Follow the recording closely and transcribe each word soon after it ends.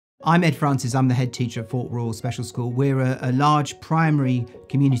I'm Ed Francis, I'm the head teacher at Fort Royal Special School. We're a large primary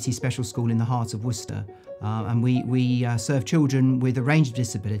community special school in the heart of Worcester. And we serve children with a range of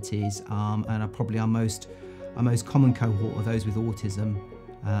disabilities and are probably our most common cohort are those with autism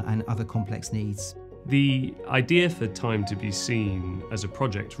and other complex needs. The idea for Time to Be Seen as a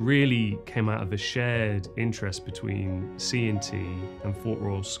project really came out of a shared interest between C&T and Fort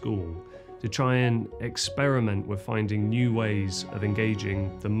Royal School to try and experiment with finding new ways of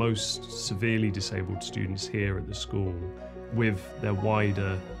engaging the most severely disabled students here at the school with their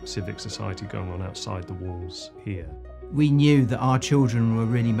wider civic society going on outside the walls here. We knew that our children were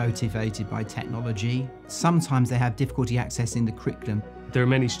really motivated by technology. Sometimes they have difficulty accessing the curriculum. There are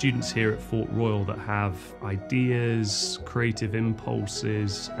many students here at Fort Royal that have ideas, creative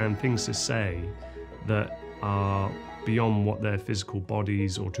impulses and things to say that are beyond what their physical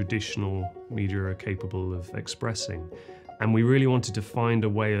bodies or traditional media are capable of expressing. And we really wanted to find a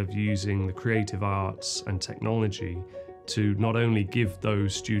way of using the creative arts and technology to not only give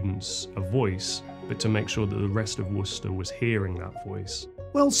those students a voice, but to make sure that the rest of Worcester was hearing that voice.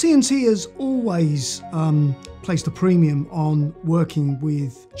 Well, C&T has always placed a premium on working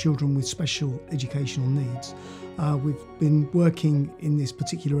with children with special educational needs. We've been working in this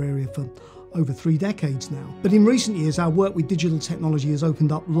particular area for over 3 decades now. But in recent years, our work with digital technology has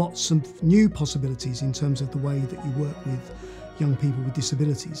opened up lots of new possibilities in terms of the way that you work with young people with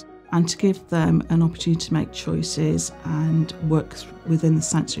disabilities. And to give them an opportunity to make choices and work within the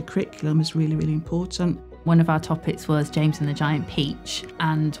sensory curriculum is really, really important. One of our topics was James and the Giant Peach,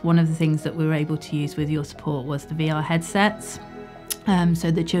 and one of the things that we were able to use with your support was the VR headsets.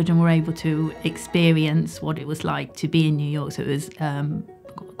 So the children were able to experience what it was like to be in New York, so it was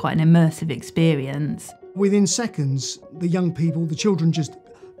quite an immersive experience. Within seconds, the young people, the children just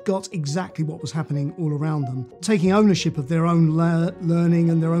got exactly what was happening all around them, taking ownership of their own learning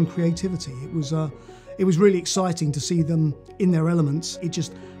and their own creativity. It was really exciting to see them in their elements, it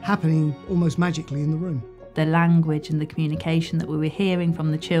just happening almost magically in the room. The language and the communication that we were hearing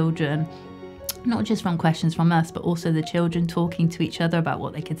from the children, not just from questions from us, but also the children talking to each other about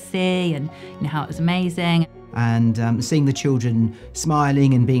what they could see and how it was amazing. And seeing the children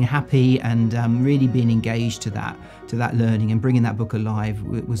smiling and being happy and really being engaged to that learning and bringing that book alive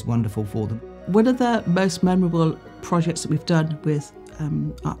was wonderful for them. One of the most memorable projects that we've done with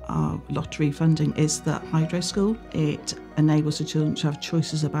our lottery funding is the Hydro School. It enables the children to have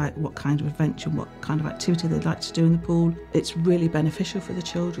choices about what kind of adventure and what kind of activity they'd like to do in the pool. It's really beneficial for the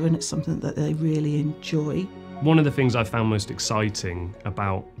children. It's something that they really enjoy. One of the things I found most exciting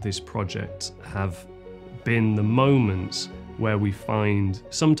about this project have been the moments where we find,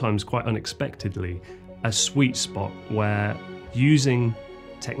 sometimes quite unexpectedly, a sweet spot where using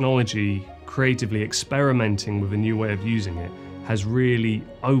technology, creatively experimenting with a new way of using it, has really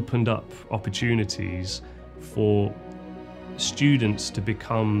opened up opportunities for students to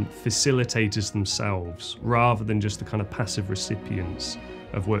become facilitators themselves, rather than just the kind of passive recipients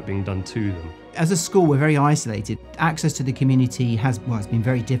of work being done to them. As a school, we're very isolated. Access to the community it's been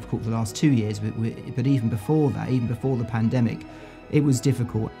very difficult the last 2 years, but even before that, even before the pandemic, it was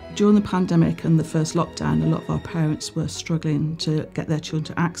difficult. During the pandemic and the first lockdown, a lot of our parents were struggling to get their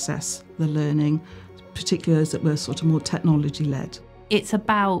children to access the learning, particularly those that were sort of more technology-led. It's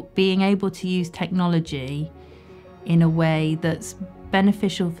about being able to use technology in a way that's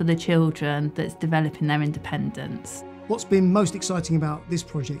beneficial for the children, that's developing their independence. What's been most exciting about this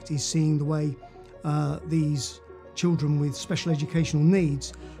project is seeing the way these children with special educational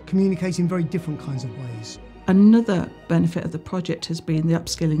needs communicate in very different kinds of ways. Another benefit of the project has been the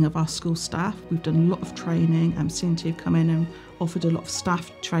upskilling of our school staff. We've done a lot of training, C&T have come in and offered a lot of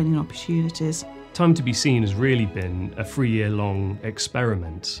staff training opportunities. Time to Be Seen has really been a 3-year-long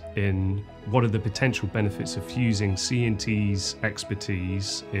experiment in what are the potential benefits of fusing C&T's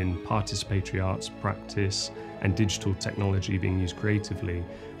expertise in participatory arts practice and digital technology being used creatively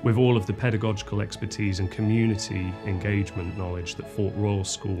with all of the pedagogical expertise and community engagement knowledge that Fort Royal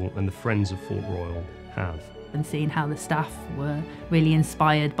School and the Friends of Fort Royal have. And seeing how the staff were really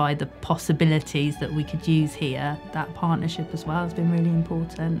inspired by the possibilities that we could use here, that partnership as well has been really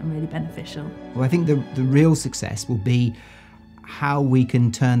important and really beneficial. Well, I think the real success will be how we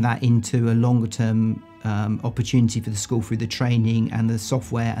can turn that into a longer term opportunity for the school through the training and the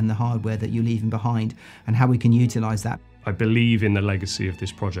software and the hardware that you're leaving behind, and how we can utilise that. I believe in the legacy of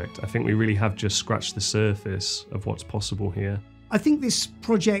this project. I think we really have just scratched the surface of what's possible here. I think this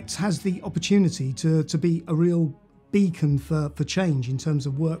project has the opportunity to be a real beacon for change in terms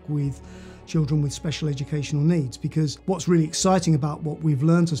of work with children with special educational needs, because what's really exciting about what we've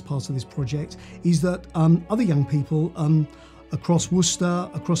learned as part of this project is that other young people across Worcester,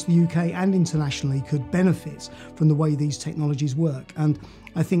 across the UK and internationally could benefit from the way these technologies work. And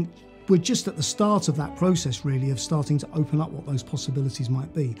I think we're just at the start of that process, really, of starting to open up what those possibilities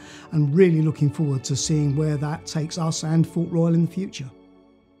might be, and really looking forward to seeing where that takes us and Fort Royal in the future.